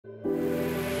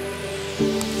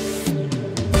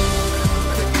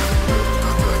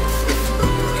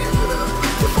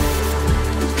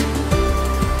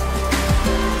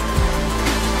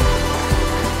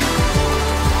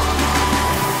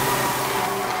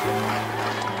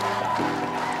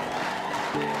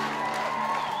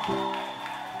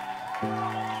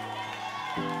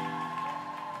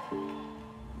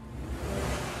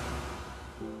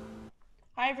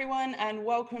Hi everyone, and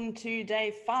welcome to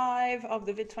day 5 of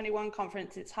the VID21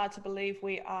 conference. It's hard to believe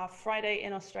we are Friday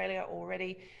in Australia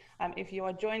already. If you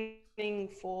are joining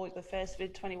for the first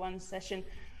VID21 session,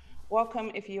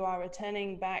 welcome. If you are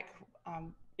returning back,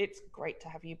 it's great to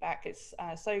have you back. It's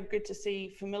so good to see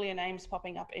familiar names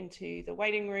popping up into the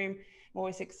waiting room. I'm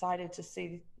always excited to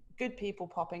see good people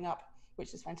popping up,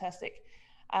 which is fantastic.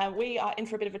 We are in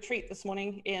for a bit of a treat this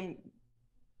morning.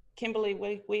 Kimberly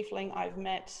Wiefling,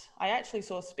 I actually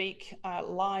saw speak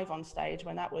live on stage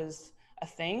when that was a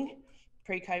thing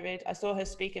pre-COVID. I saw her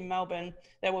speak in Melbourne.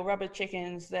 There were rubber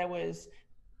chickens, there was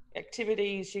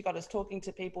activities, she got us talking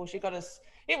to people,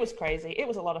 it was crazy. It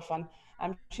was a lot of fun.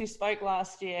 She spoke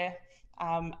last year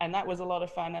and that was a lot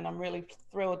of fun, and I'm really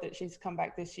thrilled that she's come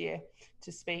back this year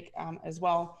to speak as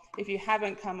well. If you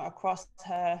haven't come across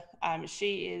her,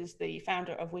 she is the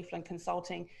founder of Wiefling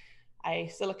Consulting, a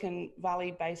Silicon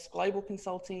Valley-based global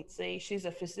consultancy. She's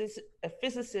a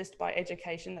physicist by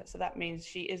education, so that means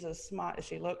she is as smart as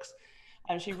she looks.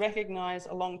 She recognized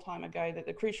a long time ago that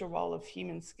the crucial role of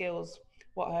human skills,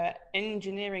 what her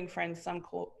engineering friends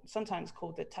sometimes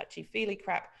called the touchy-feely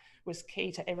crap, was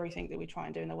key to everything that we try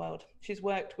and do in the world. She's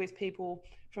worked with people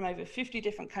from over 50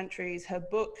 different countries. Her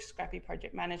book, Scrappy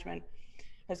Project Management,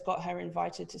 has got her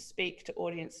invited to speak to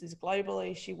audiences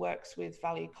globally. She works with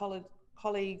valued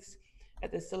colleagues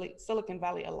at the Silicon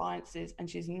Valley Alliances, and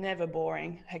she's never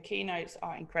boring. Her keynotes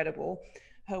are incredible.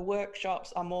 Her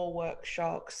workshops are more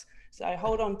workshops. So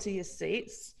hold on to your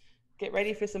seats, get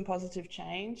ready for some positive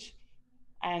change.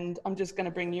 And I'm just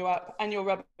gonna bring you up, and your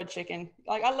rubber chicken.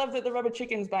 Like, I love that the rubber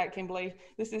chicken's back, Kimberly.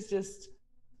 This is just,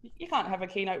 you can't have a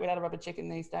keynote without a rubber chicken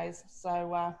these days.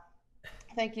 So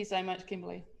thank you so much,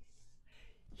 Kimberly.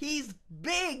 He's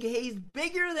big. He's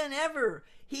bigger than ever.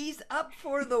 He's up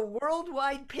for the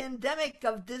worldwide pandemic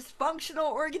of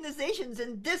dysfunctional organizations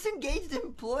and disengaged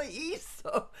employees.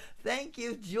 So thank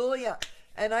you, Julia.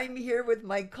 And I'm here with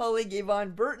my colleague,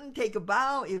 Yvonne Burton. Take a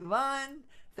bow, Yvonne.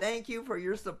 Thank you for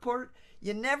your support.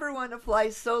 You never want to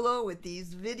fly solo with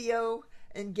these video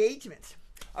engagements.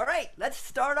 All right, let's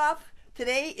start off.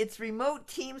 Today, it's Remote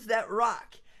Teams That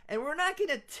Rock. And we're not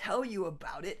going to tell you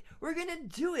about it. We're going to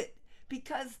do it.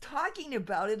 Because talking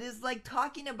about it is like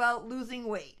talking about losing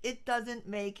weight. It doesn't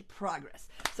make progress.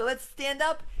 So let's stand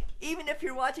up. Even if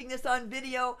you're watching this on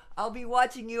video, I'll be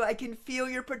watching you. I can feel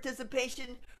your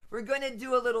participation. We're going to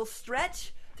do a little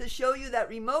stretch to show you that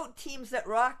Remote Teams That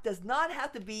Rock does not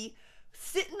have to be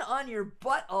sitting on your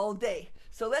butt all day.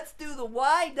 So let's do the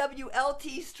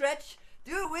YWLT stretch.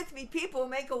 Do it with me, people.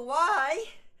 Make a Y.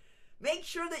 Make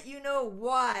sure that you know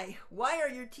why. Why are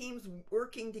your teams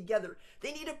working together?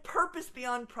 They need a purpose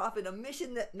beyond profit, a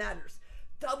mission that matters.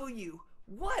 W,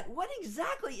 what? What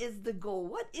exactly is the goal?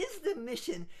 What is the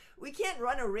mission? We can't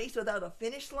run a race without a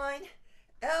finish line.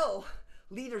 L,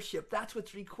 leadership. That's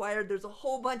what's required. There's a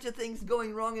whole bunch of things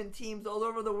going wrong in teams all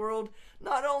over the world,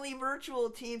 not only virtual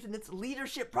teams, and it's a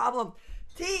leadership problem.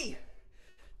 T,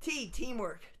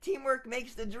 teamwork. Teamwork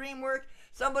makes the dream work.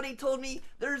 Somebody told me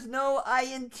there's no I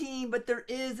in team, but there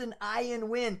is an I in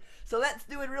win. So let's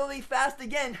do it really fast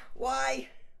again. Y,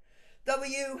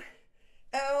 W,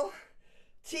 L,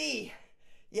 T.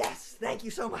 Yes, thank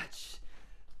you so much.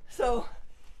 So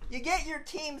you get your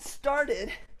team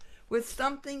started with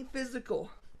something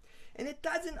physical. And it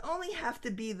doesn't only have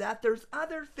to be that. There's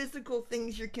other physical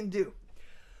things you can do.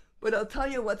 But I'll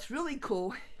tell you what's really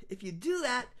cool. If you do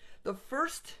that, the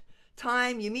first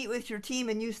time you meet with your team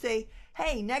and you say,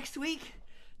 hey, next week,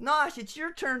 Nosh, it's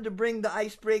your turn to bring the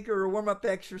icebreaker or warm-up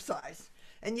exercise.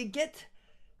 And you get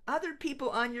other people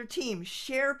on your team.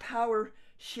 Share power,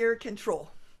 share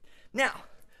control. Now,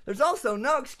 there's also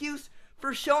no excuse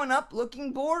for showing up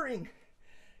looking boring.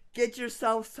 Get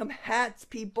yourself some hats,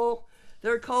 people.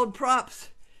 They're called props.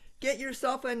 Get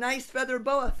yourself a nice feather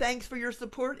boa. Thanks for your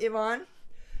support, Yvonne.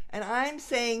 And I'm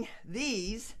saying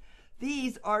these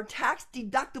are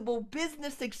tax-deductible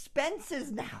business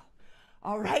expenses now.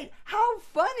 All right? How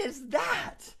fun is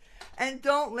that? And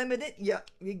don't limit it. Yeah,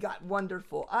 you got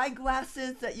wonderful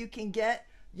eyeglasses that you can get.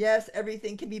 Yes,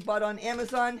 everything can be bought on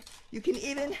Amazon. You can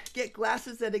even get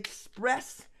glasses that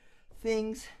express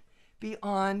things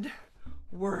beyond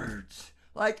words.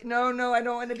 Like, no, I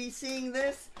don't want to be seeing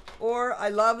this. Or I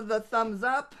love the thumbs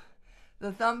up.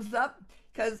 The thumbs up.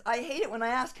 Because I hate it when I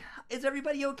ask, is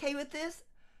everybody okay with this?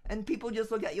 And people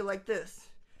just look at you like this.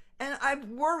 And I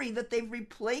worry that they've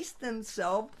replaced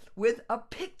themselves with a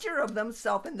picture of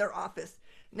themselves in their office.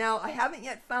 Now, I haven't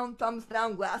yet found thumbs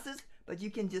down glasses, but you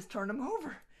can just turn them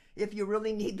over if you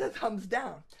really need the thumbs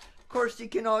down. Of course, you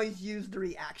can always use the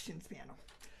reactions panel.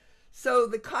 So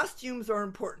the costumes are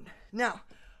important. Now,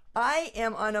 I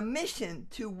am on a mission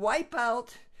to wipe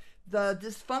out the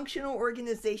dysfunctional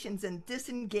organizations and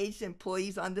disengaged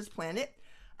employees on this planet.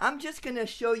 I'm just going to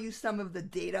show you some of the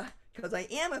data because I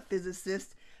am a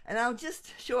physicist, and I'll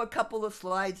just show a couple of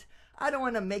slides. I don't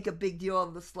want to make a big deal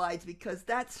of the slides because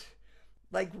that's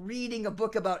like reading a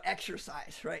book about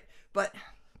exercise, right? But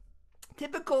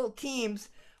typical teams,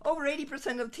 over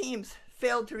 80% of teams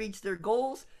failed to reach their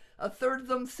goals. A third of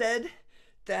them said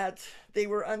that they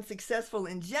were unsuccessful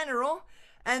in general.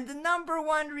 And the number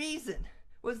one reason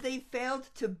was they failed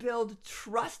to build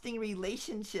trusting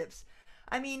relationships.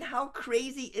 I mean, how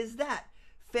crazy is that?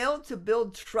 Failed to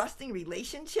build trusting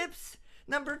relationships?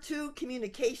 Number two,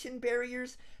 communication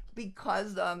barriers,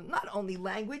 because not only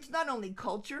language, not only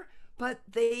culture, but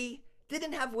they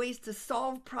didn't have ways to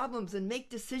solve problems and make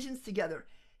decisions together.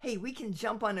 Hey, we can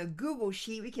jump on a Google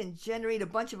sheet, we can generate a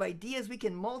bunch of ideas, we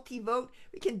can multi-vote,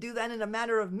 we can do that in a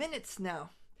matter of minutes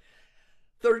now.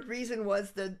 Third reason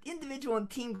was the individual and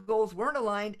team goals weren't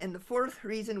aligned, and the fourth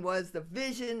reason was the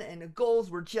vision and the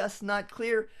goals were just not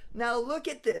clear. Now look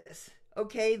at this,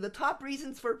 okay? The top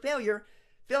reasons for failure: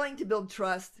 failing to build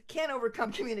trust, can't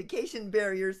overcome communication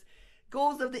barriers,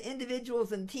 goals of the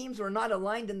individuals and teams were not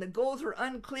aligned, and the goals were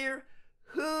unclear.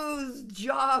 Whose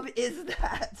job is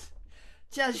that?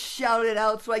 Just shout it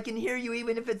out so I can hear you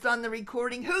even if it's on the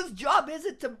recording. Whose job is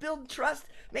it to build trust,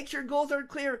 make sure goals are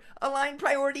clear, align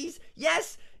priorities?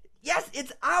 Yes,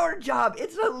 it's our job.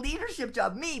 It's a leadership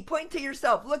job. Me, point to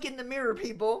yourself. Look in the mirror,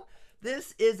 people.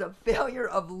 This is a failure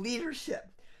of leadership.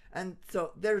 And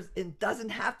so it doesn't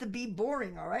have to be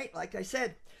boring, all right? Like I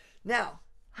said. Now,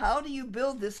 how do you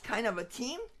build this kind of a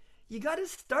team? You got to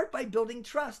start by building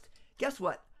trust. Guess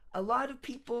what? A lot of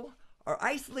people are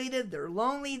isolated, they're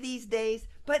lonely these days,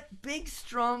 but big,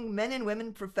 strong men and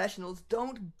women professionals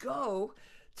don't go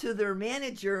to their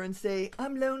manager and say,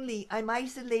 I'm lonely, I'm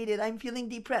isolated, I'm feeling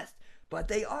depressed. But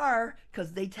they are,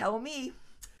 because they tell me.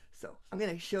 So I'm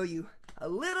going to show you a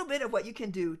little bit of what you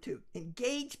can do to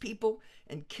engage people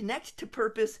and connect to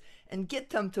purpose and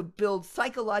get them to build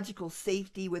psychological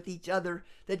safety with each other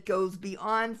that goes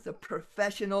beyond the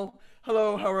professional,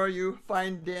 hello, how are you,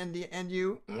 fine, dandy, and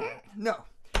you? No.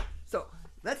 So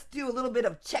let's do a little bit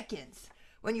of check-ins.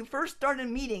 When you first start a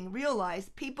meeting, realize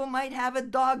people might have a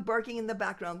dog barking in the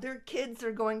background. Their kids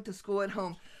are going to school at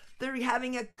home. They're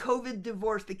having a COVID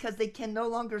divorce because they can no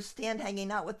longer stand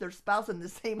hanging out with their spouse in the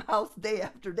same house day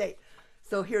after day.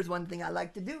 So here's one thing I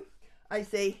like to do. I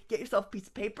say, get yourself a piece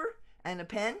of paper and a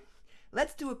pen.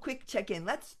 Let's do a quick check-in.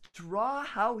 Let's draw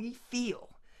how we feel.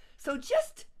 So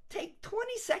just take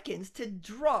 20 seconds to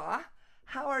draw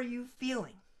how are you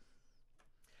feeling.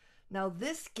 Now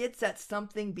this gets at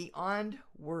something beyond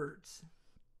words.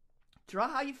 Draw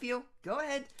how you feel. Go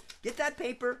ahead, get that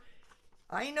paper.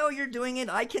 I know you're doing it.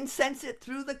 I can sense it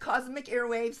through the cosmic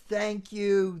airwaves. Thank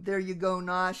you. There you go,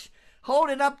 Nosh. Hold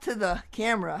it up to the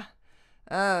camera.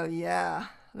 Oh yeah,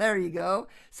 there you go.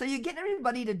 So you get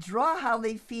everybody to draw how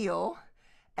they feel.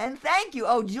 And thank you.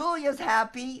 Oh, Julia's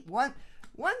happy.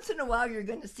 Once in a while you're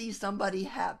going to see somebody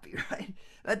happy, right?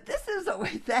 But this is a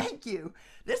way, thank you.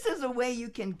 This is a way you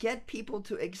can get people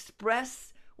to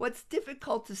express what's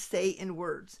difficult to say in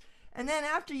words. And then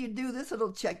after you do this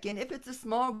little check-in, if it's a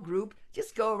small group,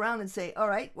 just go around and say, all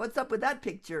right, what's up with that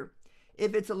picture?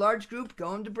 If it's a large group,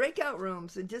 go into breakout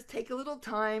rooms and just take a little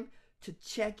time to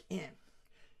check in.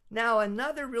 Now,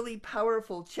 another really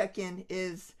powerful check-in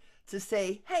is to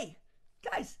say, hey,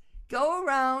 guys, go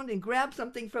around and grab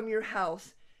something from your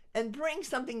house and bring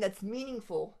something that's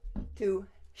meaningful to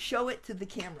show it to the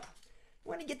camera. You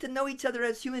want to get to know each other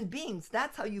as human beings.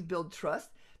 That's how you build trust.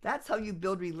 That's how you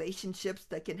build relationships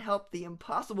that can help the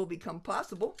impossible become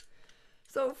possible.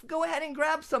 So go ahead and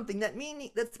grab something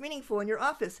that's meaningful in your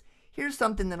office. Here's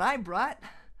something that I brought.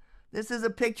 This is a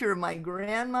picture of my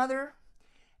grandmother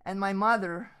and my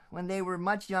mother when they were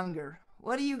much younger.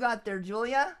 What do you got there,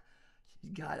 Julia?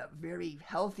 She's got a very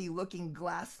healthy looking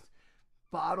glass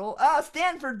bottle. Oh,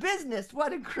 Stanford Business.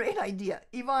 What a great idea.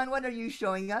 Yvonne, what are you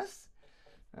showing us?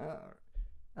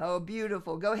 Oh,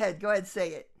 beautiful. Go ahead, say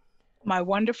it. My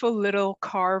wonderful little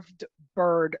carved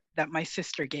bird that my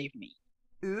sister gave me.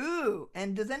 Ooh,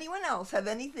 and does anyone else have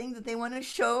anything that they want to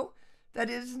show that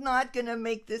is not going to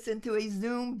make this into a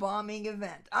Zoom bombing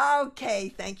event? Okay,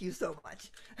 thank you so much.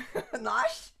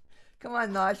 Nosh, Come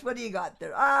on, Nosh, what do you got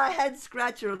there? Ah, head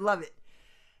scratcher, love it.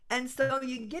 And so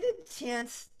you get a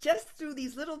chance just through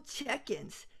these little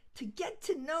check-ins to get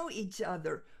to know each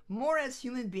other more as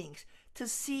human beings, to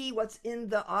see what's in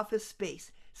the office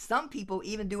space. Some people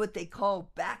even do what they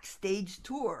call backstage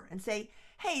tour and say,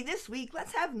 hey, this week,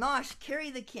 let's have Nosh carry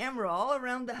the camera all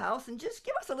around the house and just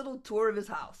give us a little tour of his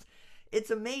house.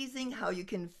 It's amazing how you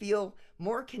can feel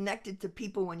more connected to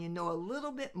people when you know a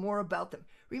little bit more about them.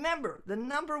 Remember, the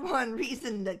number one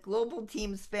reason that global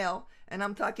teams fail, and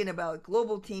I'm talking about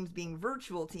global teams being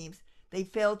virtual teams, they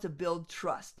fail to build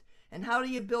trust. And how do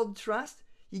you build trust?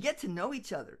 You get to know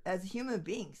each other as human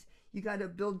beings. You got to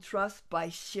build trust by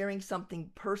sharing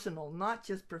something personal, not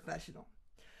just professional.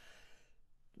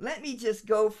 Let me just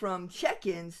go from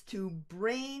check-ins to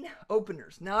brain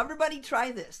openers. Now, everybody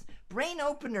try this. Brain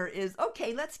opener is,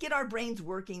 okay, let's get our brains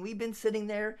working. We've been sitting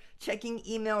there checking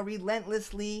email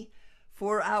relentlessly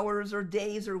for hours or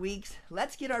days or weeks.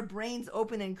 Let's get our brains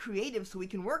open and creative so we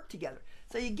can work together.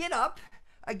 So you get up.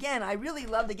 Again, I really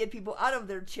love to get people out of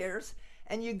their chairs,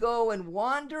 and you go and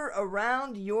wander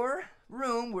around your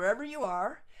room, wherever you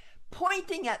are,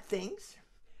 pointing at things,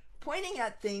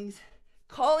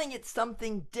 calling it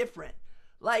something different.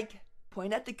 Like,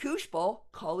 point at the koosh ball,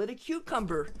 call it a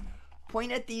cucumber.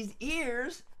 Point at these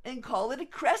ears and call it a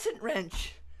crescent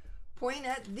wrench. Point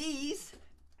at these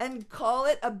and call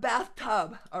it a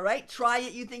bathtub. All right, try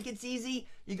it. You think it's easy?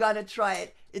 You got to try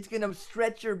it. It's going to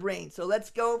stretch your brain. So let's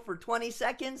go for 20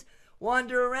 seconds.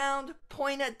 Wander around,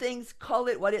 point at things, call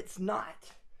it what it's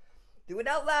not. Do it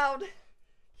out loud.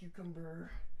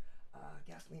 Cucumber,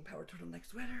 gasoline powered turtleneck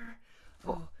sweater.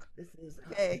 Oh, this is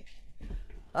okay.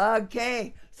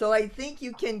 Okay, so I think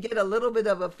you can get a little bit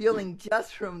of a feeling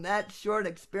just from that short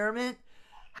experiment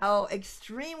how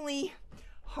extremely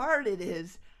hard it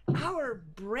is. Our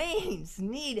brains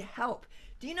need help.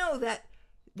 Do you know that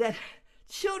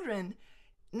children,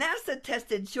 NASA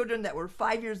tested children that were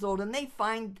 5 years old and they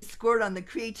scored on the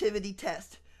creativity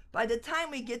test. By the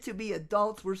time we get to be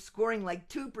adults, we're scoring like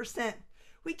 2%.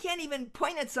 We can't even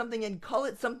point at something and call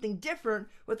it something different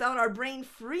without our brain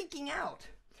freaking out.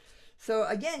 So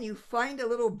again, you find a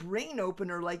little brain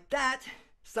opener like that,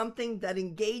 something that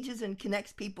engages and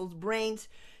connects people's brains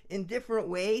in different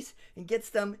ways and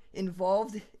gets them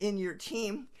involved in your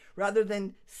team rather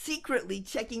than secretly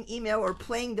checking email or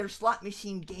playing their slot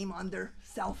machine game on their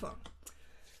cell phone.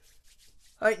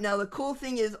 All right, now the cool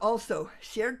thing is also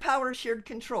shared power, shared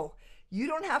control. You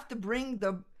don't have to bring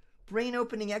the brain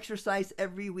opening exercise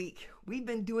every week. We've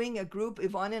been doing a group,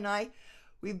 Yvonne and I,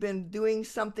 we've been doing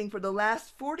something for the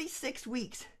last 46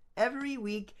 weeks. Every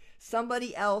week,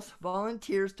 somebody else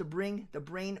volunteers to bring the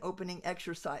brain opening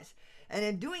exercise. And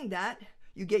in doing that,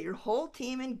 you get your whole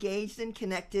team engaged and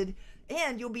connected,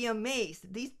 and you'll be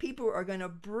amazed. These people are going to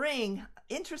bring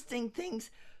interesting things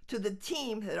to the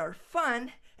team that are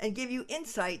fun and give you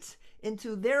insights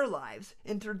into their lives,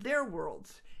 into their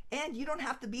worlds. And you don't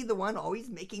have to be the one always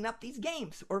making up these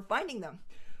games or finding them.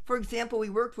 For example, we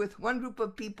worked with one group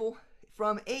of people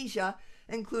from Asia,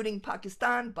 including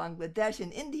Pakistan, Bangladesh,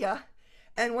 and India.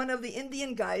 And one of the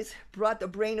Indian guys brought the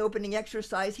brain opening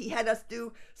exercise. He had us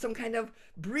do some kind of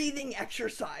breathing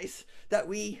exercise that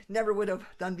we never would have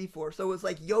done before. So it was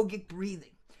like yogic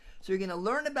breathing. So you're going to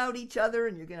learn about each other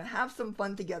and you're going to have some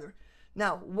fun together.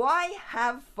 Now, why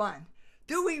have fun?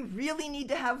 Do we really need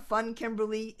to have fun,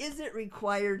 Kimberly? Is it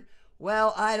required?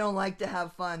 Well, I don't like to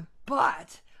have fun.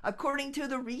 But according to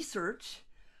the research,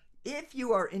 if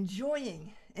you are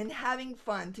enjoying and having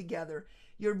fun together,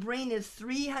 your brain is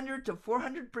 300 to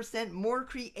 400% more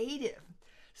creative.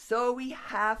 So we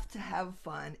have to have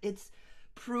fun. It's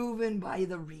proven by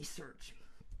the research.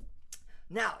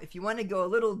 Now, if you want to go a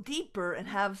little deeper and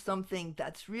have something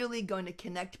that's really going to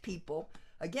connect people,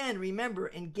 again,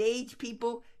 remember, engage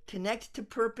people, connect to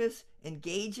purpose,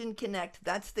 engage and connect.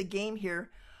 That's the game here.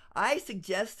 I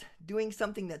suggest doing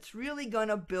something that's really going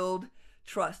to build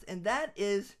trust, and that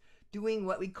is doing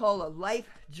what we call a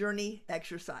life journey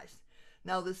exercise.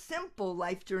 Now, the simple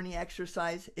life journey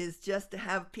exercise is just to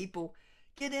have people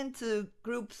get into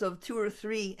groups of 2 or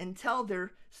 3 and tell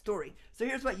their story. So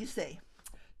here's what you say.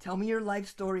 Tell me your life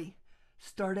story.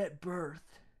 Start at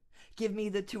birth. Give me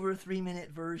the 2 or 3 minute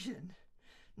version.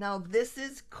 Now, this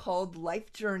is called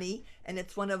Life Journey, and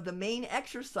it's one of the main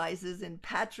exercises in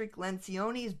Patrick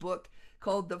Lencioni's book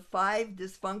called The 5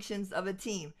 Dysfunctions of a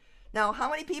Team. Now, how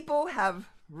many people have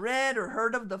read or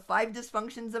heard of the 5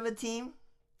 dysfunctions of a team?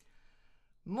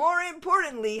 More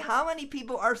importantly, how many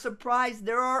people are surprised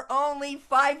there are only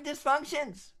 5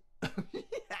 dysfunctions?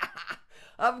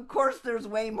 Of course, there's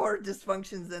way more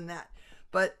dysfunctions than that.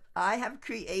 But I have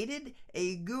created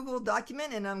a Google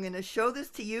document, and I'm going to show this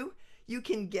to you. You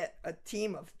can get a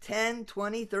team of 10,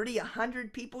 20, 30,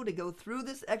 100 people to go through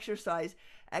this exercise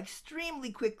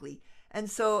extremely quickly.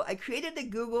 And so I created a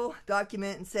Google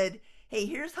document and said, hey,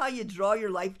 here's how you draw your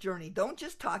life journey. Don't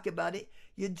just talk about it.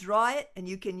 You draw it, and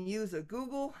you can use a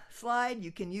Google slide.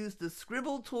 You can use the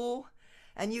scribble tool,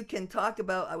 and you can talk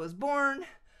about, I was born,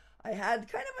 I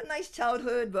had kind of a nice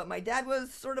childhood, but my dad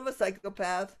was sort of a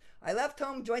psychopath. I left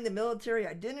home, joined the military.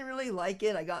 I didn't really like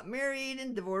it. I got married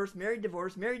and divorced,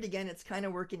 married again. It's kind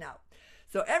of working out.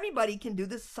 So everybody can do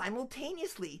this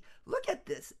simultaneously. Look at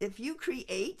this. If you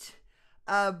create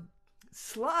a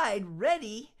slide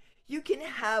ready, you can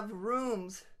have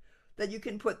rooms that you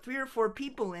can put 3 or 4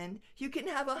 people in. You can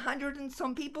have 100 and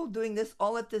some people doing this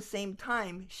all at the same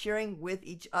time, sharing with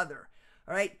each other.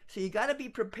 All right, so you got to be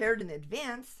prepared in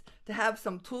advance to have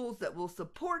some tools that will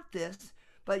support this,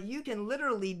 but you can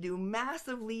literally do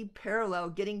massively parallel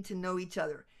getting to know each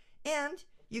other. And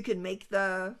you can make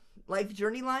the life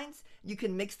journey lines, you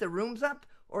can mix the rooms up,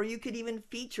 or you could even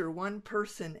feature one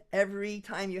person every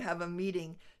time you have a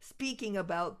meeting speaking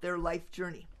about their life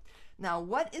journey. Now,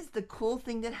 what is the cool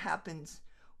thing that happens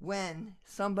when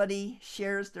somebody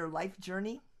shares their life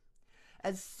journey?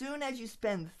 As soon as you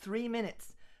spend 3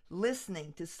 minutes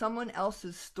listening to someone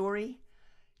else's story,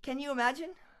 can you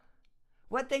imagine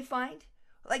what they find?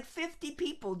 Like 50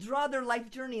 people draw their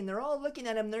life journey, and they're all looking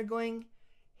at them. They're going,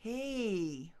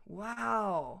 hey,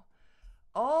 wow.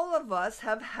 All of us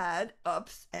have had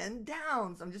ups and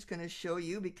downs. I'm just going to show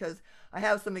you because I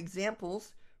have some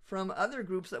examples from other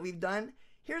groups that we've done.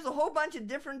 Here's a whole bunch of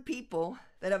different people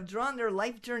that have drawn their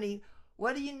life journey.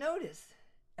 What do you notice?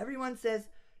 Everyone says,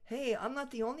 hey, I'm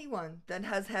not the only one that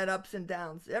has had ups and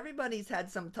downs. Everybody's had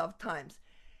some tough times.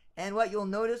 And what you'll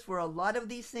notice for a lot of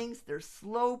these things, they're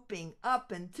sloping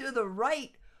up and to the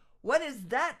right. What is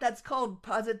that? That's called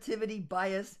positivity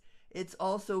bias. It's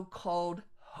also called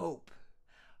hope.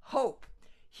 Hope.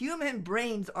 Human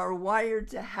brains are wired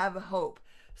to have hope.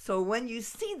 So when you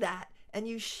see that and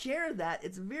you share that,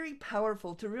 it's very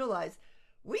powerful to realize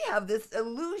we have this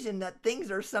illusion that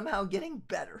things are somehow getting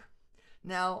better.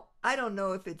 Now, I don't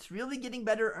know if it's really getting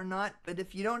better or not, but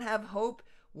if you don't have hope,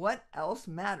 what else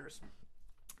matters?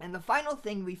 And the final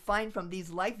thing we find from these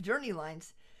life journey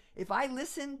lines, if I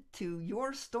listen to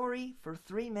your story for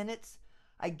 3 minutes,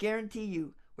 I guarantee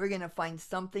you we're going to find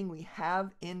something we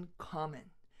have in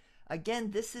common. Again,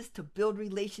 this is to build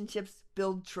relationships,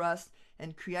 build trust,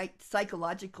 and create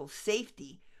psychological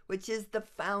safety, which is the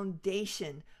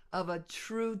foundation of a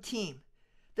true team.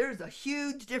 There's a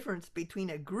huge difference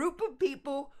between a group of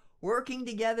people working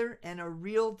together and a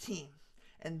real team.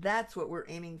 And that's what we're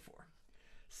aiming for.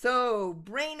 So,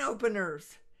 brain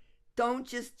openers. Don't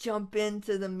just jump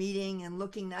into the meeting and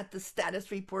looking at the status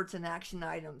reports and action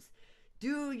items.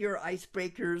 Do your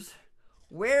icebreakers.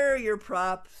 Wear your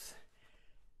props.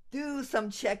 Do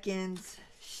some check-ins.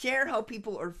 Share how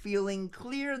people are feeling.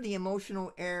 Clear the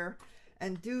emotional air.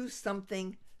 And do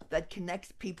something that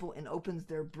connects people and opens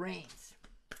their brains.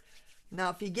 Now,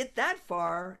 if you get that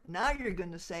far, now you're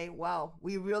going to say, wow,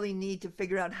 we really need to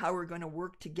figure out how we're going to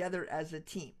work together as a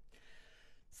team.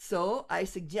 So I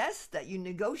suggest that you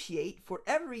negotiate for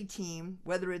every team,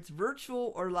 whether it's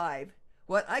virtual or live,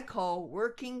 what I call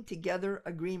working together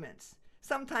agreements.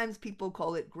 Sometimes people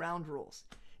call it ground rules.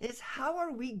 It's how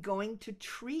are we going to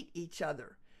treat each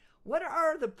other? What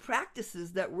are the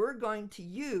practices that we're going to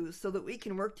use so that we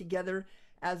can work together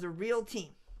as a real team?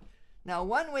 Now,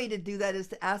 one way to do that is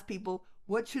to ask people,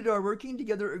 what should our working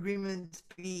together agreements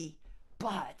be?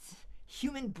 But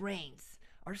human brains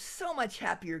are so much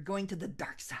happier going to the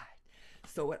dark side.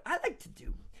 So what I like to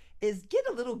do is get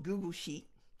a little Google sheet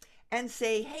and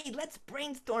say, hey, let's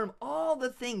brainstorm all the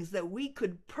things that we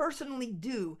could personally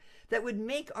do that would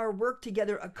make our work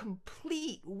together a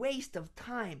complete waste of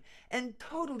time and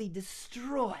totally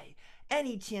destroy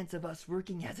any chance of us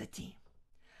working as a team.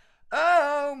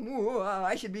 Oh,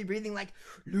 I should be breathing like,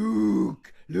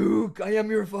 Luke, I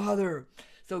am your father.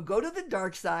 So go to the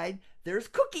dark side. There's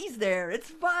cookies there. It's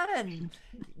fun.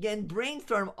 Again,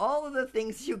 brainstorm all of the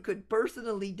things you could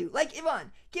personally do. Like,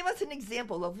 Yvonne, give us an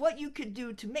example of what you could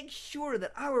do to make sure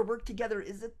that our work together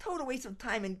is a total waste of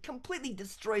time and completely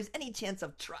destroys any chance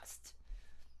of trust.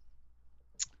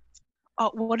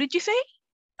 What did you say?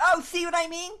 Oh, see what I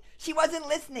mean? She wasn't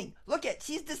listening. Look at,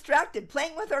 she's distracted,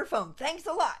 playing with her phone. Thanks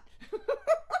a lot.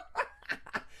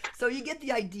 So you get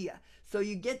the idea. So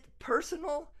you get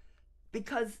personal,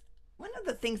 because one of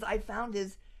the things I found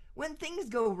is when things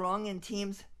go wrong in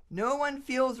teams, no one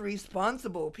feels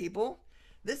responsible, people.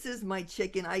 This is my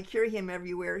chicken. I carry him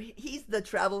everywhere. He's the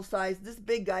travel size. This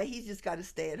big guy, he's just got to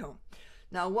stay at home.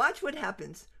 Now watch what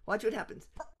happens. Watch what happens.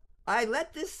 I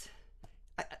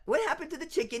What happened to the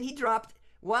chicken? He dropped.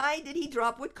 Why did he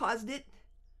drop? What caused it?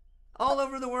 All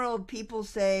over the world, people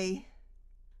say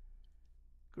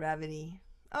gravity.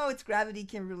 Oh, it's gravity,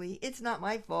 Kimberly. It's not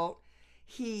my fault.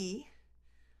 He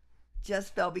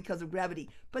just fell because of gravity.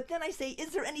 But then I say, is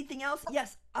there anything else?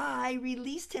 Yes, I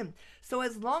released him. So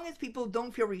as long as people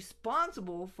don't feel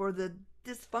responsible for the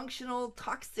dysfunctional,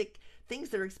 toxic things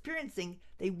they're experiencing,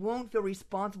 they won't feel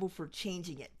responsible for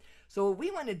changing it. So what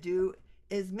we want to do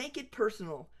is make it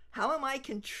personal. How am I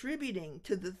contributing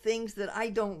to the things that I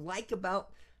don't like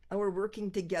about our working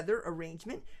together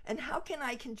arrangement? And how can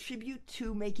I contribute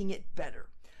to making it better?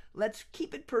 Let's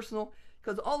keep it personal,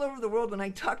 because all over the world, when I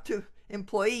talk to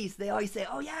employees, they always say,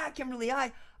 oh yeah, Kimberly,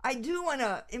 I do want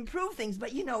to improve things,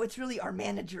 but it's really our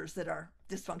managers that are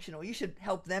dysfunctional. You should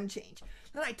help them change.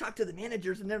 Then I talk to the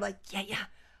managers and they're like,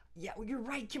 yeah, well, you're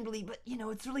right, Kimberly, but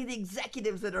it's really the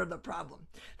executives that are the problem.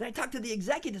 Then I talk to the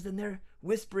executives and they're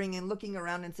whispering and looking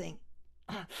around and saying,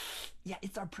 yeah,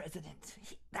 it's our president.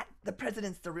 The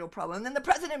president's the real problem. And then the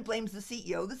president blames the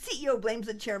CEO blames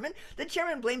the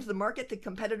chairman blames the market, the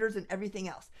competitors, and everything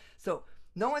else. So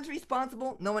no one's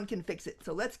responsible, no one can fix it.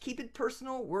 So let's keep it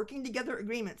personal, working together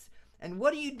agreements. And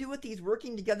what do you do with these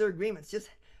working together agreements? Just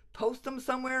post them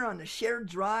somewhere on a shared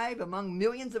drive among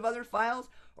millions of other files,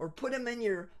 or put them in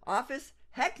your office?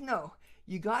 Heck no.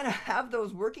 You gotta have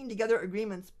those working together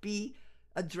agreements be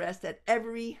addressed at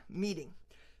every meeting.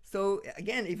 So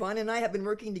again, Yvonne and I have been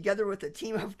working together with a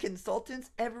team of consultants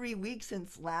every week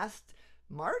since last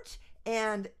March,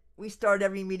 and we start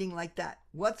every meeting like that.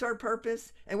 What's our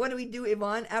purpose? And what do we do,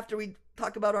 Yvonne, after we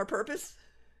talk about our purpose?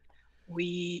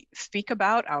 We speak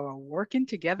about our working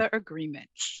together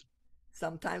agreements.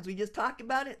 Sometimes we just talk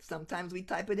about it. Sometimes we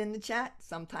type it in the chat.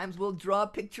 Sometimes we'll draw a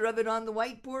picture of it on the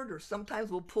whiteboard, or sometimes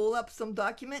we'll pull up some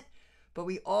document. But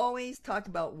we always talk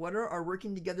about what are our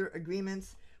working together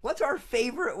agreements. What's our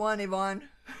favorite one, Yvonne?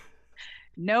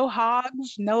 No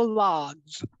hogs, no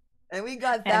logs. And we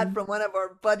got that from one of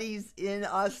our buddies in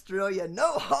Australia.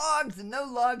 No hogs and no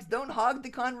logs. Don't hog the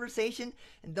conversation,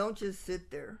 and don't just sit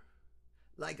there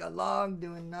like a log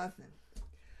doing nothing.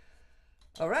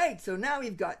 All right, so now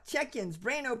we've got check-ins,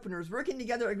 brain openers, working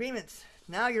together agreements.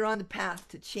 Now you're on the path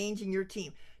to changing your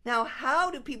team. Now, how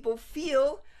do people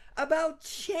feel about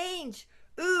change?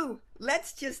 Ooh,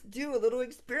 let's just do a little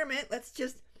experiment. Let's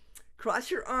just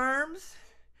cross your arms.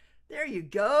 There you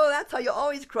go. That's how you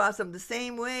always cross them, the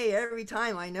same way every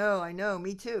time. I know,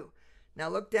 me too. Now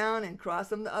look down and cross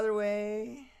them the other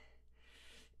way.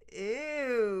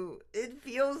 Ew, it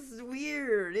feels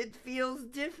weird. It feels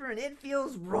different. It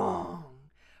feels wrong.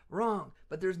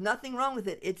 But there's nothing wrong with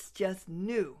it. It's just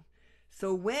new.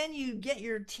 So when you get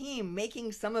your team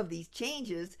making some of these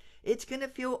changes, it's going to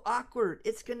feel awkward.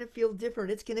 It's going to feel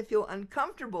different. It's going to feel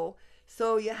uncomfortable.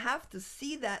 So you have to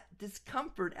see that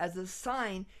discomfort as a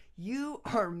sign you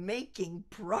are making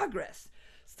progress.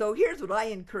 So here's what I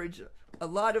encourage. A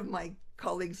lot of my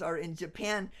colleagues are in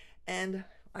Japan, and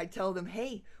I tell them,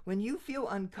 hey, when you feel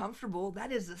uncomfortable,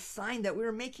 that is a sign that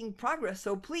we're making progress.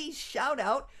 So please shout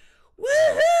out,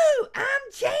 woohoo,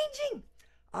 I'm changing.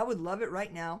 I would love it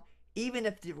right now. Even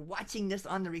if you're watching this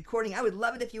on the recording, I would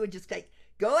love it if you would just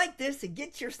go like this and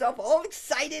get yourself all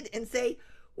excited and say,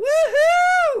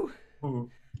 woohoo,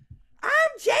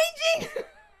 I'm changing.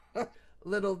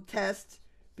 Little test,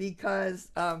 because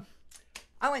I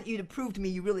want you to prove to me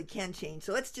you really can change.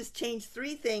 So let's just change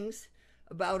 3 things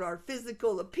about our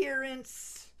physical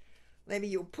appearance. Maybe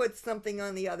you'll put something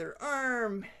on the other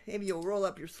arm. Maybe you'll roll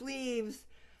up your sleeves.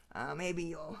 Maybe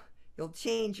you'll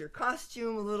change your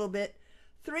costume a little bit.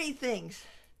 3 things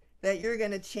that you're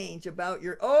going to change about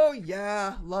your, oh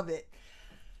yeah, love it.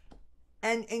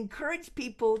 And encourage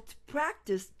people to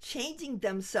practice changing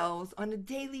themselves on a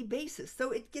daily basis,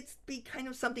 so it gets to be kind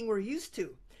of something we're used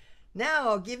to. Now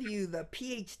I'll give you the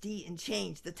PhD in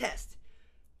change, the test.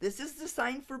 This is the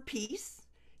sign for peace.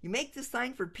 You make the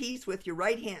sign for peace with your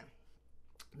right hand.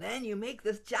 Then you make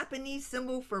this Japanese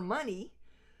symbol for money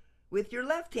with your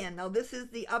left hand. Now this is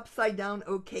the upside down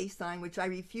OK sign, which I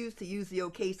refuse to use the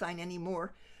OK sign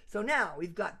anymore. So now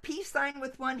we've got peace sign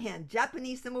with one hand,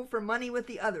 Japanese symbol for money with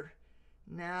the other.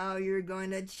 Now you're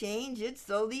going to change it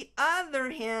so the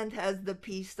other hand has the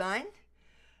peace sign.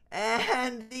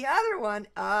 And the other one,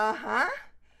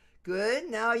 good.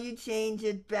 Now you change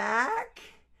it back.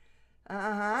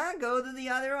 Go to the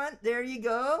other one. There you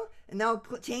go. And now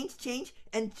change,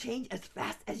 and change as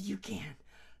fast as you can.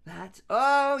 That's,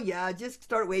 oh yeah, just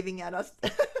start waving at us.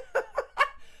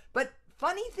 But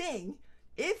funny thing,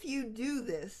 if you do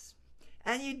this,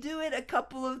 and you do it a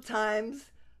couple of times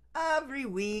every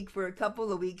week for a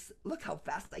couple of weeks. Look how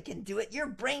fast I can do it. Your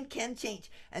brain can change.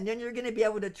 And then you're going to be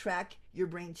able to track your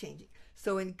brain changing.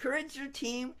 So encourage your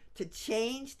team to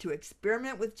change, to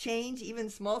experiment with change, even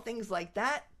small things like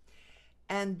that.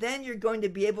 And then you're going to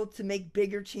be able to make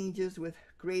bigger changes with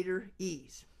greater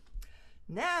ease.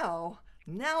 Now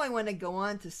I want to go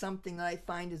on to something that I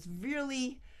find is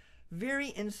really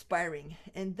very inspiring,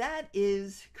 and that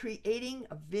is creating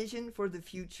a vision for the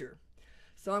future.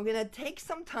 So I'm going to take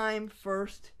some time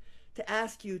first to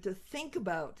ask you to think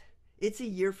about it's a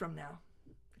year from now.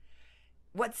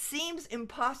 What seems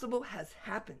impossible has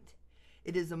happened.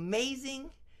 It is amazing.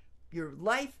 Your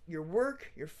life, your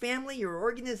work, your family, your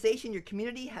organization, your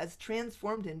community has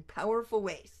transformed in powerful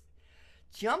ways.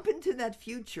 Jump into that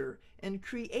future and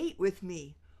create with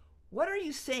me. What are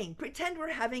you saying? Pretend we're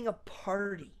having a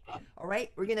party. All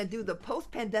right, we're going to do the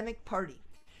post-pandemic party.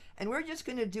 And we're just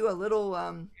going to do a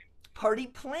little party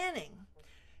planning.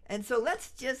 And so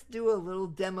let's just do a little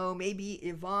demo. Maybe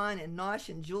Yvonne and Nosh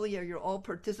and Julia, you'll all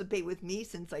participate with me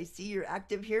since I see you're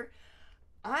active here.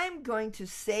 I'm going to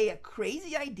say a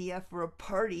crazy idea for a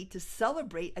party to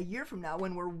celebrate a year from now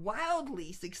when we're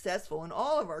wildly successful and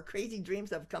all of our crazy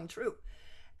dreams have come true.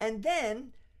 And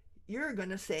then you're going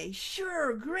to say,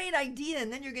 sure, great idea.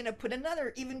 And then you're going to put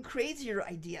another even crazier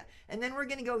idea. And then we're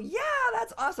going to go, yeah,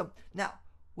 that's awesome. Now,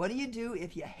 what do you do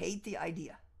if you hate the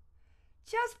idea?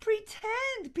 Just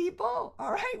pretend, people.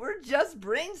 All right, we're just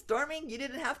brainstorming. You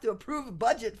didn't have to approve a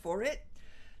budget for it.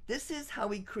 This is how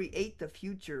we create the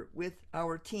future with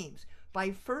our teams,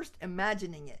 by first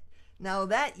imagining it. Now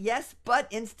that yes but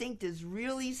instinct is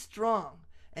really strong.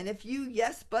 And if you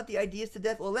yes but the ideas to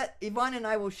death, well, Yvonne and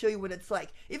I will show you what it's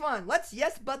like. Yvonne, let's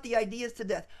yes but the ideas to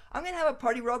death. I'm going to have a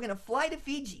party. We're all going to fly to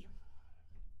Fiji.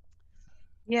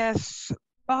 Yes,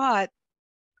 but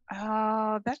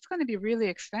that's going to be really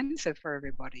expensive for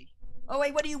everybody. Oh,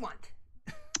 wait, what do you want?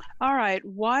 All right,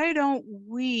 why don't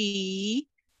we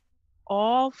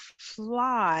all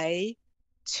fly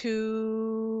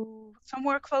to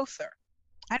somewhere closer?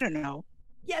 I don't know.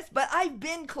 Yes, but I've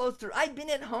been closer. I've been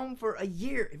at home for a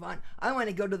year, Yvonne. I want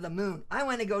to go to the moon. I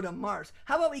want to go to Mars.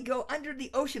 How about we go under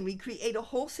the ocean? We create a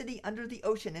whole city under the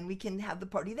ocean and we can have the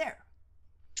party there.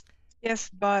 Yes,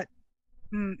 but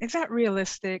is that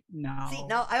realistic? No. See,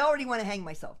 now I already want to hang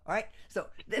myself, all right? So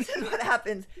this is what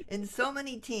happens in so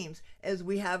many teams is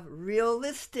we have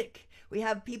realistic. We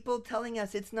have people telling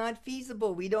us it's not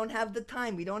feasible. We don't have the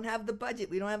time. We don't have the budget.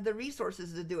 We don't have the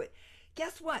resources to do it.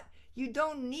 Guess what? You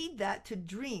don't need that to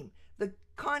dream. The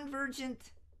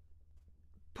convergent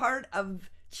part of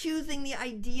choosing the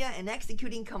idea and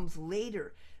executing comes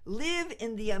later. Live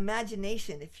in the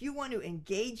imagination. If you want to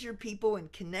engage your people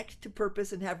and connect to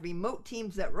purpose and have remote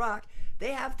teams that rock,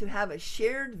 they have to have a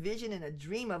shared vision and a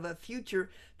dream of a future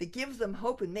that gives them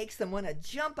hope and makes them want to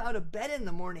jump out of bed in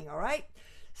the morning, all right?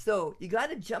 So you got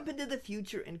to jump into the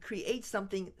future and create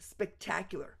something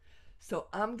spectacular. So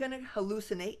I'm going to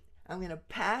hallucinate. I'm going to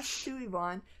pass to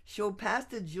Yvonne. She'll pass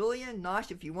to Julia and Nosh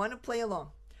if you want to play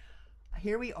along.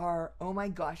 Here we are. Oh my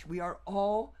gosh, we are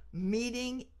all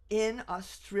meeting in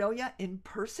Australia in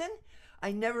person.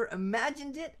 I never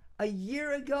imagined it a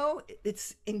year ago.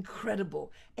 It's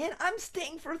incredible. And I'm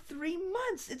staying for 3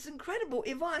 months. It's incredible.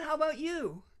 Yvonne, how about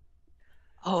you?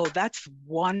 Oh, that's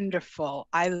wonderful.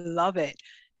 I love it.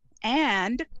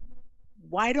 And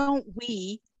why don't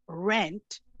we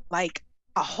rent like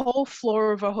a whole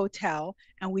floor of a hotel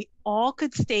and we all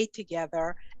could stay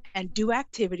together and do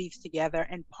activities together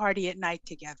and party at night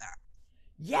together?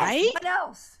 Yes, right? What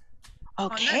else?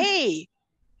 Okay.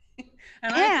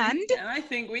 And I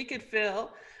think we could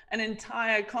fill an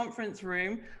entire conference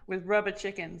room with rubber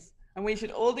chickens, and we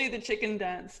should all do the chicken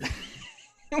dance.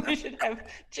 We should have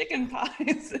chicken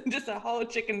pies and just a whole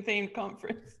chicken themed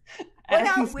conference. What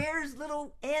else wears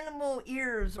little animal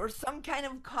ears or some kind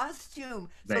of costume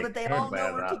so that they all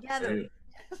know we're together?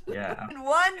 Yeah. And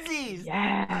onesies.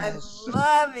 Yes. I'm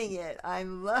loving it.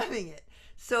 I'm loving it.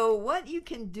 So what you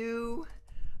can do,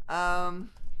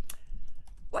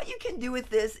 with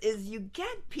this is you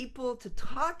get people to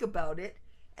talk about it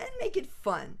and make it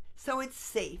fun. So it's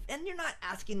safe, and you're not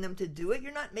asking them to do it.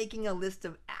 You're not making a list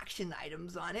of action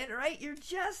items on it, right? You're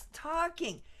just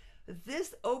talking.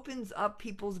 This opens up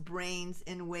people's brains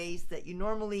in ways that you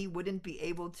normally wouldn't be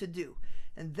able to do.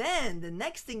 And then the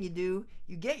next thing you do,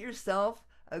 you get yourself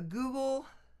a Google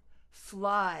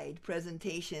slide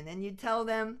presentation and you tell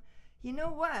them, you know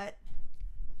what?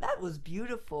 That was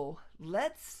beautiful.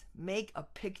 Let's make a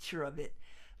picture of it.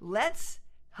 Let's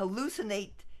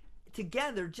hallucinate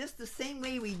together just the same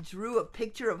way we drew a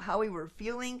picture of how we were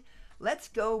feeling. Let's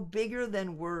go bigger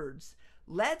than words.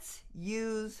 Let's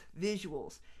use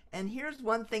visuals. And here's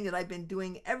one thing that I've been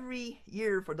doing every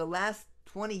year for the last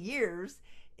 20 years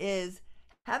is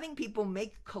having people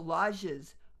make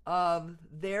collages of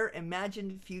their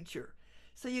imagined future.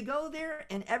 So you go there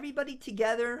and everybody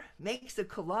together makes a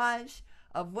collage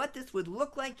of what this would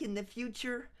look like in the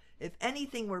future if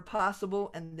anything were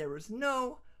possible and there was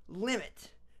no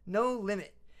limit. No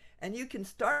limit. And you can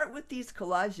start with these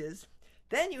collages.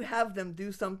 Then you have them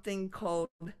do something called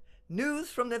News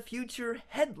from the Future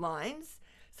headlines.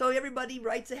 So everybody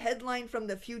writes a headline from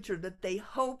the future that they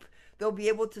hope they'll be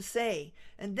able to say.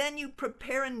 And then you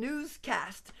prepare a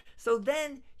newscast. So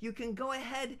then you can go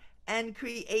ahead and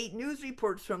create news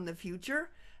reports from the future.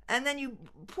 And then you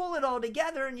pull it all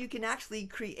together and you can actually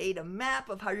create a map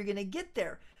of how you're going to get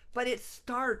there. But it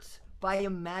starts by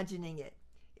imagining it.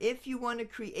 If you want to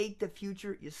create the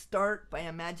future, you start by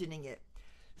imagining it.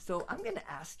 So I'm going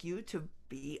to ask you to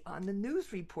be on the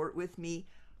news report with me.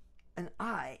 And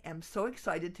I am so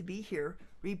excited to be here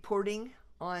reporting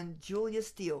on Julia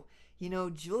Steele. You know,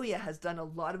 Julia has done a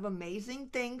lot of amazing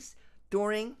things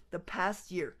during the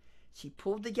past year. She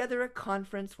pulled together a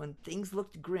conference when things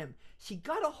looked grim. She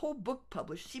got a whole book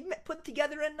published. She put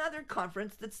together another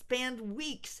conference that spanned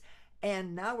weeks.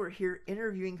 And now we're here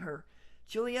interviewing her.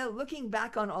 Julia, looking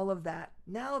back on all of that,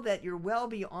 now that you're well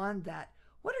beyond that,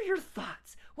 what are your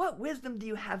thoughts? What wisdom do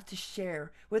you have to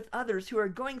share with others who are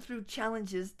going through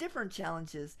challenges, different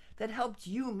challenges, that helped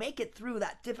you make it through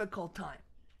that difficult time?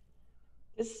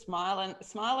 Just smile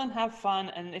and have fun.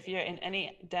 And if you're in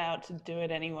any doubt, do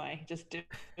it anyway. Just do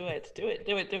it. Do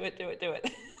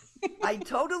it. I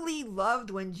totally loved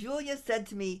when Julia said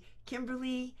to me,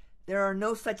 Kimberly, there are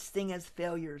no such thing as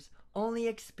failures, only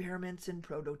experiments and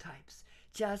prototypes.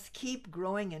 Just keep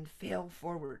growing and fail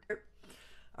forward.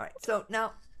 All right, so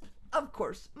now, of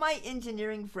course, my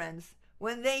engineering friends,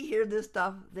 when they hear this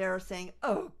stuff, they're saying,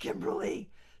 oh, Kimberly,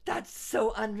 that's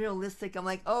so unrealistic. I'm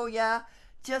like, oh, yeah,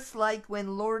 just like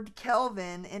when Lord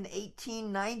Kelvin in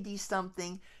 1890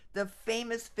 something, the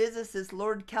famous physicist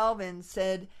Lord Kelvin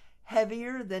said,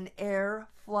 heavier than air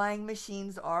flying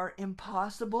machines are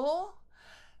impossible.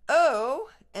 Oh,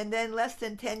 and then less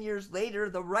than 10 years later,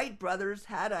 the Wright brothers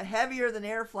had a heavier than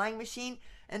air flying machine.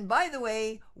 And by the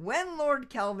way, when Lord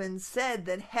Kelvin said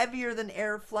that heavier than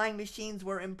air flying machines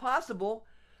were impossible,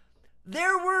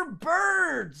 there were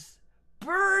birds.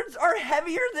 Birds are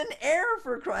heavier than air,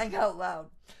 for crying out loud.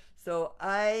 So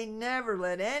I never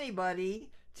let anybody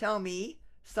tell me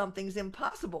something's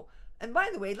impossible. And by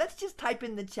the way, let's just type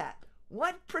in the chat.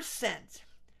 What percent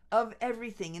of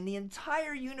everything in the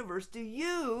entire universe do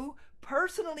you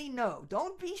personally know?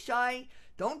 Don't be shy.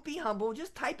 Don't be humble.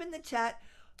 Just type in the chat.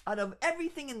 Out of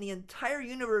everything in the entire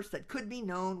universe that could be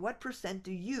known, what percent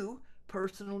do you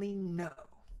personally know?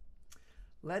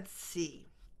 Let's see.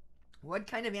 What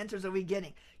kind of answers are we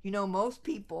getting? You know, most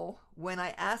people, when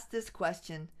I ask this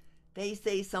question, they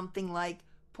say something like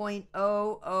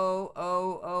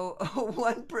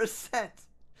 0.00001%,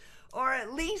 or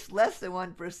at least less than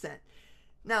 1%.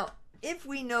 Now, if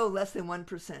we know less than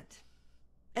 1%,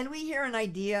 and we hear an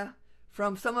idea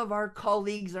from some of our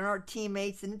colleagues and our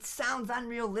teammates, and it sounds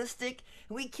unrealistic,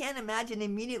 and we can't imagine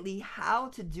immediately how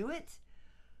to do it,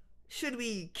 should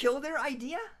we kill their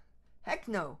idea? Heck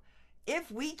no.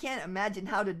 If we can't imagine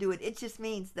how to do it, it just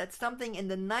means that something in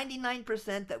the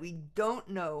 99% that we don't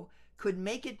know could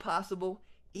make it possible,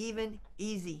 even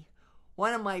easy.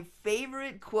 One of my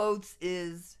favorite quotes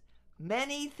is,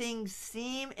 many things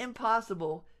seem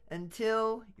impossible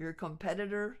until your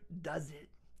competitor does it.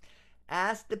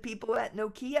 Ask the people at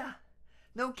Nokia.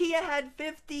 Nokia had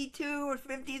 52 or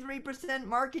 53%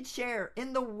 market share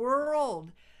in the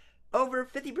world. Over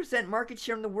 50% market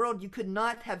share in the world. You could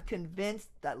not have convinced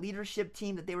that leadership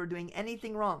team that they were doing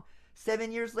anything wrong.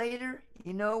 7 years later,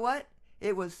 you know what?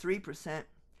 It was 3%.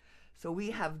 So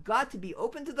we have got to be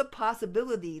open to the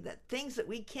possibility that things that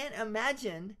we can't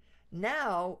imagine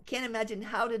now, can't imagine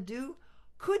how to do,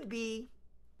 could be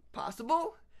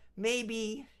possible,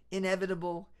 maybe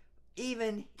inevitable,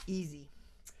 even easy.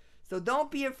 So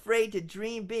don't be afraid to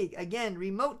dream big. Again,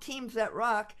 remote teams that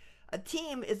rock. A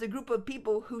team is a group of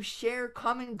people who share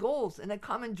common goals and a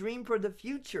common dream for the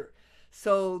future.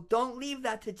 So don't leave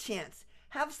that to chance.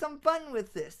 Have some fun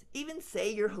with this. Even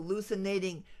say you're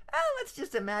hallucinating. Let's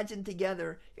just imagine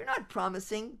together. You're not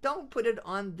promising. Don't put it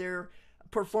on their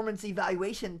performance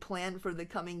evaluation plan for the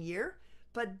coming year.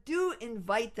 But do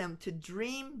invite them to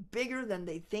dream bigger than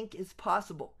they think is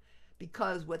possible.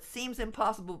 Because what seems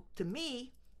impossible to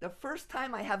me, the first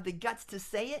time I have the guts to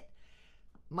say it,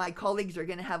 my colleagues are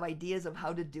going to have ideas of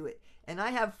how to do it. And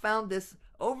I have found this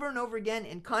over and over again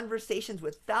in conversations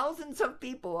with thousands of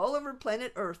people all over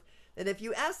planet Earth that if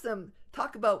you ask them,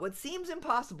 talk about what seems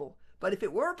impossible, but if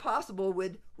it were possible,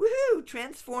 would woohoo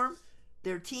transform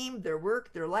their team, their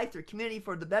work, their life, their community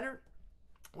for the better.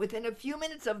 Within a few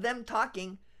minutes of them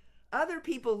talking, other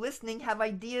people listening have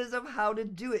ideas of how to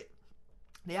do it.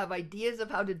 They have ideas of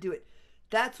how to do it.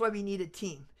 That's why we need a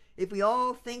team. If we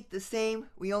all think the same,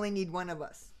 we only need one of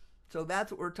us. So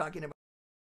that's what we're talking about.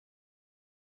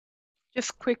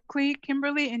 Just quickly,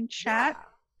 Kimberly, in chat, Yeah.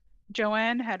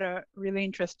 Joanne had a really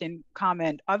interesting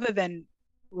comment. Other than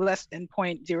less than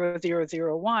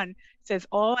 0.0001, says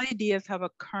all ideas have a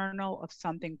kernel of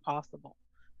something possible.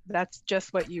 That's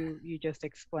just what you just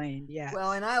explained. Yeah.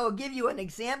 Well, and I will give you an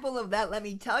example of that. Let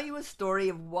me tell you a story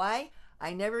of why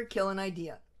I never kill an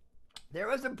idea. There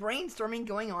was a brainstorming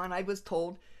going on, I was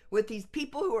told, with these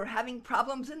people who were having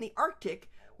problems in the Arctic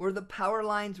where the power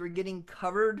lines were getting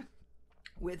covered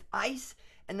with ice,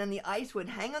 and then the ice would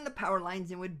hang on the power lines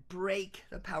and would break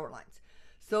the power lines.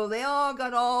 So they all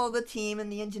got all the team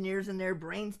and the engineers in there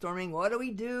brainstorming, what do we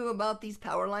do about these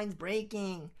power lines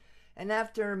breaking? And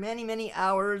after many, many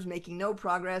hours making no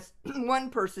progress, one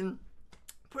person,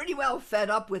 pretty well fed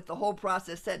up with the whole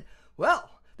process, said, well,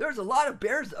 there's a lot of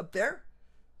bears up there.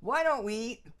 Why don't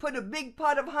we put a big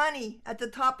pot of honey at the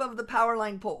top of the power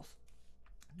line poles?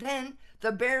 Then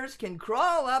the bears can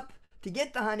crawl up to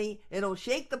get the honey, it'll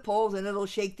shake the poles and it'll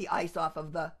shake the ice off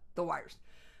of the wires.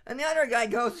 And the other guy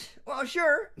goes, well,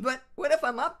 sure, but what if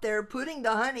I'm up there putting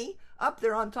the honey up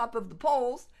there on top of the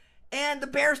poles and the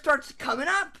bear starts coming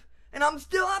up and I'm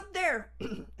still up there?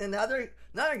 And another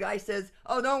guy says,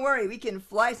 oh, don't worry, we can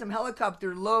fly some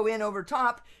helicopter low in over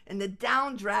top and the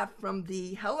downdraft from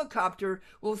the helicopter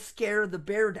will scare the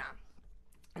bear down.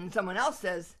 And someone else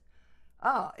says,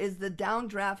 oh, is the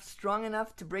downdraft strong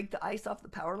enough to break the ice off the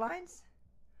power lines?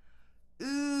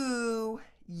 Ooh,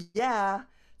 yeah.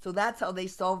 So that's how they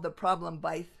solved the problem,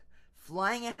 by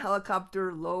flying a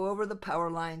helicopter low over the power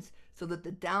lines so that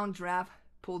the downdraft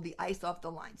pulled the ice off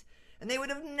the lines. And they would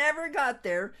have never got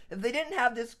there if they didn't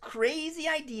have this crazy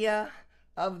idea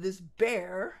of this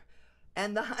bear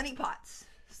and the honeypots.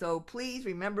 So please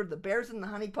remember, the bears and the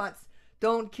honeypots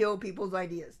don't kill people's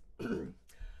ideas.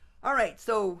 All right,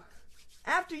 so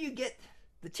after you get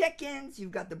the check-ins,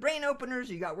 you've got the brain openers,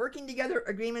 you got working together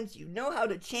agreements, you know how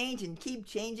to change and keep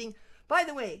changing. By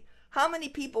the way, how many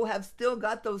people have still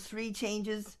got those 3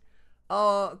 changes,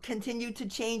 continue to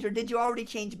change, or did you already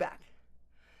change back?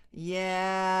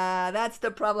 Yeah, that's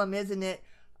the problem, isn't it?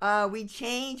 We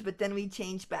change, but then we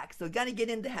change back. So got to get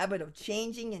in the habit of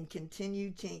changing and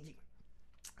continue changing.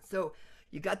 So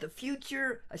you got the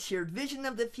future, a shared vision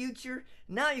of the future.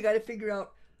 Now you got to figure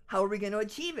out, how are we going to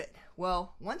achieve it?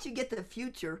 Well, once you get the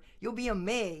future, you'll be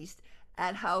amazed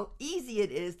at how easy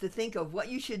it is to think of what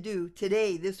you should do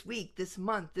today, this week, this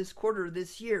month, this quarter,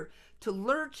 this year, to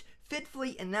lurch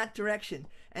fitfully in that direction.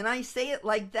 And I say it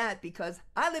like that because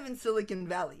I live in Silicon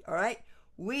Valley, all right?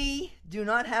 We do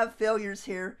not have failures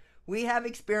here. We have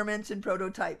experiments and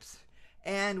prototypes,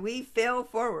 and we fail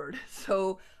forward.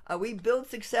 So we build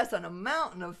success on a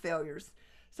mountain of failures.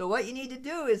 So what you need to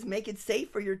do is make it safe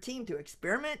for your team to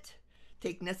experiment,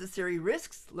 take necessary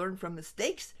risks, learn from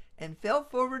mistakes, and fail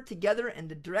forward together in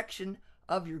the direction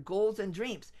of your goals and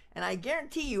dreams. And I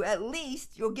guarantee you, at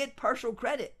least you'll get partial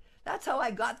credit. That's how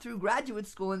I got through graduate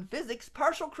school in physics.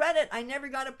 Partial credit. I never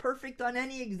got a perfect on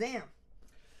any exam.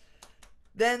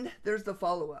 Then there's the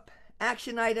follow-up.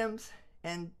 Action items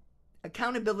and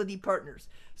accountability partners.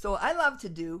 So what I love to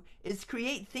do is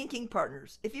create thinking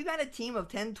partners. If you got a team of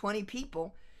 10, 20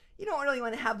 people, you don't really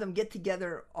want to have them get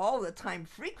together all the time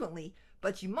frequently,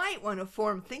 but you might want to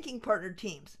form thinking partner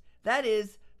teams. That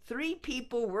is 3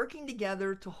 people working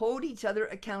together to hold each other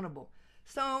accountable.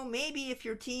 So maybe if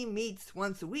your team meets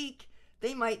once a week,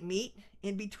 they might meet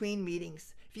in between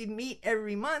meetings. If you meet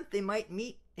every month, they might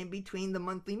meet in between the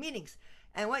monthly meetings.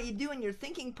 And what you do in your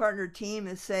thinking partner team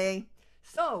is say,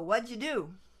 so what'd you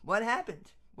do? What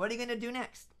happened? What are you going to do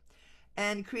next?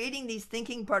 And creating these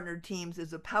thinking partner teams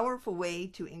is a powerful way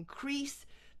to increase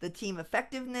the team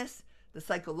effectiveness, the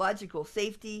psychological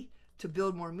safety, to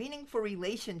build more meaningful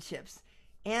relationships,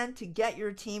 and to get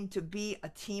your team to be a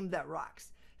team that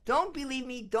rocks. Don't believe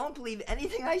me, don't believe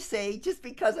anything I say just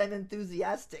because I'm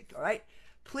enthusiastic, all right?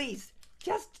 Please,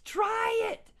 just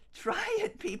try it. Try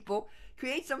it, people.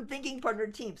 Create some thinking partner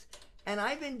teams. And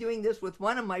I've been doing this with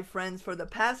one of my friends for the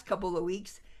past couple of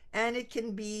weeks, and it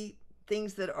can be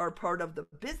things that are part of the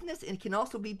business, and it can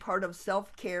also be part of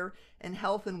self-care and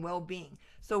health and well-being.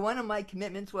 So one of my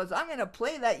commitments was, I'm going to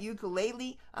play that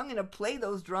ukulele, I'm going to play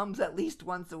those drums at least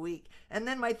once a week. And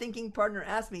then my thinking partner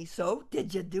asked me, so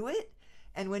did you do it?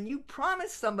 And when you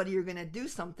promise somebody you're going to do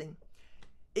something,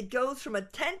 it goes from a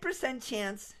 10%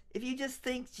 chance, if you just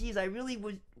think, geez, I really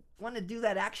would want to do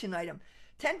that action item,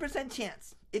 10%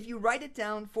 chance. If you write it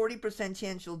down, 40%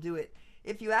 chance you'll do it.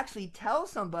 If you actually tell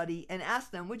somebody and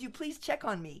ask them, would you please check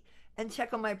on me and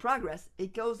check on my progress,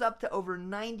 it goes up to over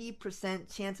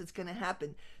 90% chance it's going to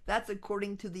happen. That's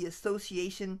according to the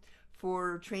Association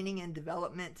for Training and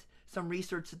Development, some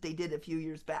research that they did a few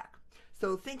years back.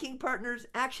 So thinking partners,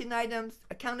 action items,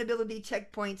 accountability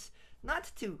checkpoints,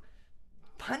 not to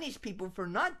punish people for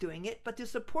not doing it, but to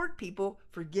support people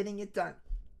for getting it done.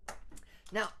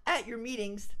 Now, at your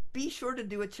meetings, be sure to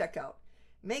do a checkout.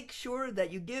 Make sure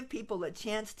that you give people a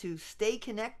chance to stay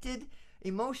connected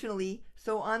emotionally.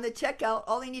 So on the checkout,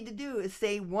 all they need to do is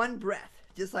say one breath,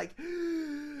 just like,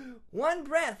 one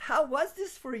breath. How was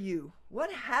this for you?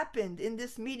 What happened in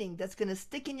this meeting that's going to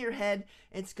stick in your head?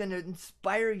 It's going to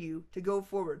inspire you to go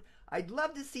forward. I'd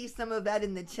love to see some of that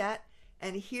in the chat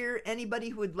and hear anybody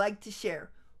who would like to share.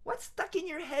 What's stuck in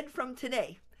your head from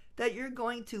today that you're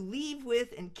going to leave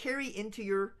with and carry into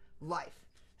your life?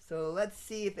 So let's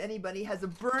see if anybody has a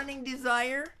burning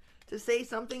desire to say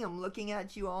something. I'm looking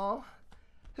at you all.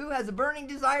 Who has a burning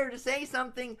desire to say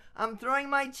something? I'm throwing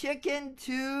my chicken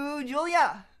to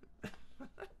Julia.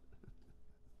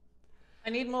 I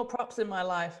need more props in my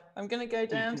life. I'm going to go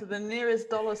down to the nearest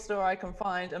dollar store I can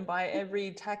find and buy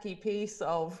every tacky piece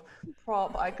of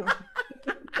prop I can.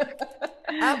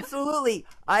 Absolutely.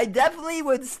 I definitely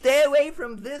would stay away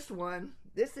from this one.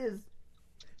 This is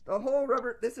the whole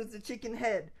rubber. This is the chicken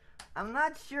head. I'm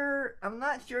not sure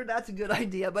that's a good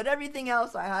idea, but everything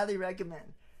else I highly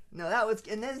recommend. No, that was,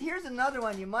 and then here's another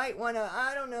one. You might want to,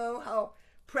 I don't know how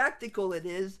practical it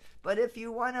is, but if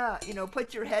you want to,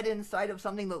 put your head inside of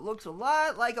something that looks a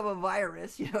lot like of a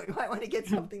virus, you might want to get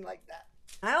something like that.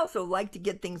 I also like to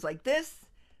get things like this.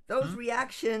 Those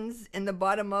reactions in the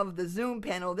bottom of the Zoom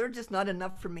panel, they're just not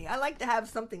enough for me. I like to have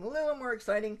something a little more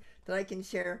exciting that I can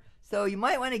share. So you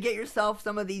might want to get yourself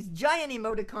some of these giant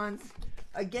emoticons.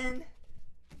 Again,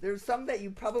 there's some that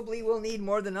you probably will need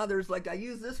more than others. Like I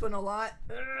use this one a lot.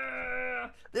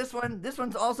 This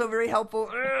one's also very helpful.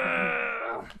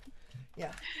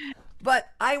 Yeah. But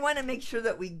I want to make sure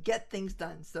that we get things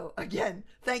done. So again,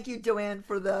 thank you, Joanne,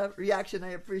 for the reaction.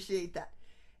 I appreciate that.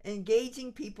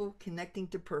 Engaging people, connecting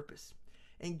to purpose.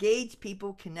 Engage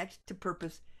people, connect to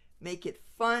purpose. Make it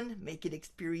fun, make it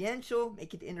experiential,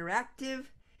 make it interactive,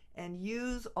 and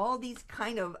use all these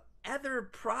kind of other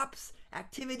props,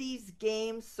 activities,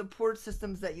 games, support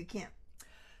systems that you can.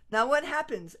 Now, what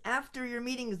happens after your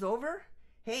meeting is over?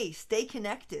 Hey, stay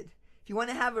connected. If you want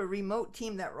to have a remote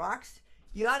team that rocks,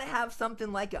 you got to have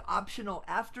something like an optional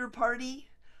after party.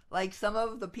 Like some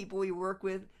of the people we work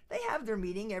with, they have their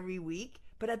meeting every week,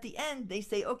 but at the end they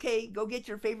say, okay, go get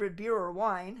your favorite beer or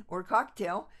wine or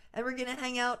cocktail, and we're going to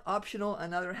hang out optional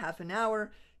another half an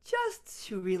hour just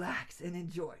to relax and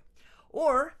enjoy.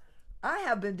 Or I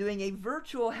have been doing a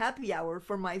virtual happy hour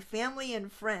for my family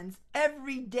and friends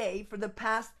every day for the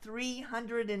past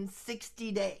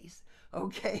 360 days.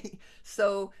 Okay,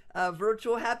 so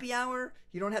virtual happy hour,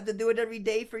 you don't have to do it every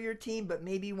day for your team, but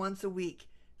maybe once a week.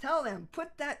 Tell them,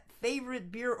 put that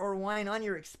favorite beer or wine on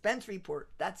your expense report.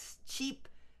 That's cheap.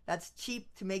 That's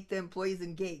cheap to make the employees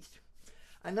engaged.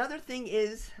 Another thing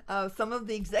is some of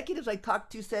the executives I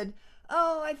talked to said,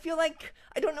 oh, I feel like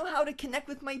I don't know how to connect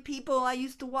with my people. I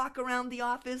used to walk around the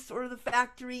office or the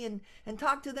factory and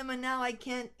talk to them, and now I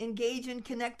can't engage and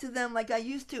connect to them like I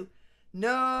used to.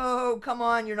 No, come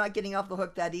on, you're not getting off the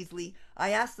hook that easily. I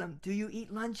asked them, do you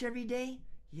eat lunch every day?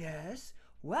 Yes.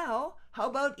 Well, how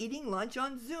about eating lunch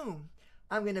on Zoom?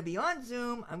 I'm going to be on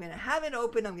Zoom. I'm going to have it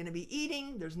open. I'm going to be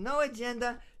eating. There's no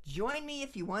agenda. Join me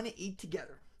if you want to eat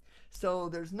together. So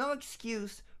there's no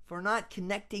excuse for not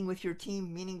connecting with your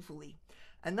team meaningfully.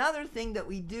 Another thing that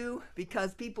we do,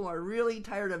 because people are really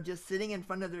tired of just sitting in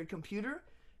front of their computer,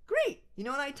 great. You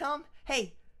know what I tell them?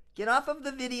 Hey, get off of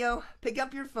the video, pick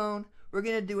up your phone. We're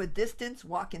going to do a distance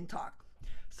walk and talk.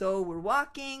 So we're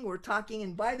walking, we're talking,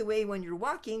 and by the way, when you're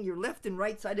walking, your left and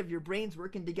right side of your brain's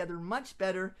working together much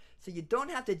better, so you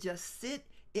don't have to just sit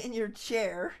in your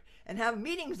chair and have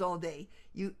meetings all day.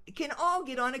 You can all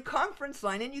get on a conference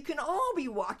line and you can all be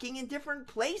walking in different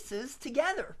places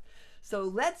together. So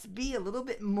let's be a little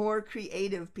bit more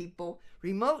creative, people.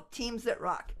 Remote teams that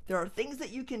rock. There are things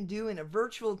that you can do in a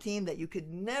virtual team that you could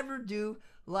never do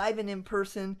live and in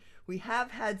person. We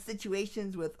have had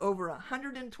situations with over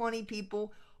 120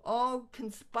 people all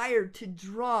conspired to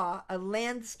draw a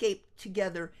landscape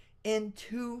together in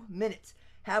 2 minutes.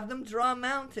 Have them draw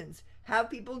mountains. Have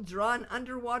people draw an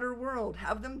underwater world.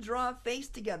 Have them draw a face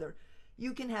together.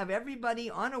 you can have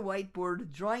everybody on a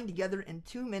whiteboard drawing together in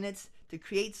 2 minutes to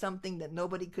create something that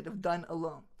nobody could have done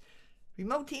alone.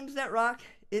 Remote teams that rock,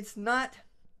 it's not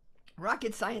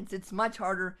rocket science. It's much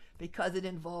harder because it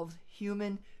involves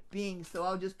human beings. So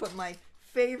I'll just put my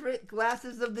favorite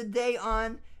glasses of the day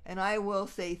on, and I will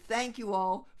say thank you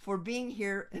all for being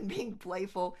here and being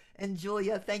playful. And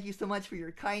Julia, thank you so much for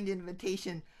your kind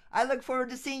invitation. I look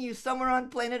forward to seeing you somewhere on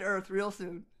planet Earth real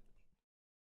soon.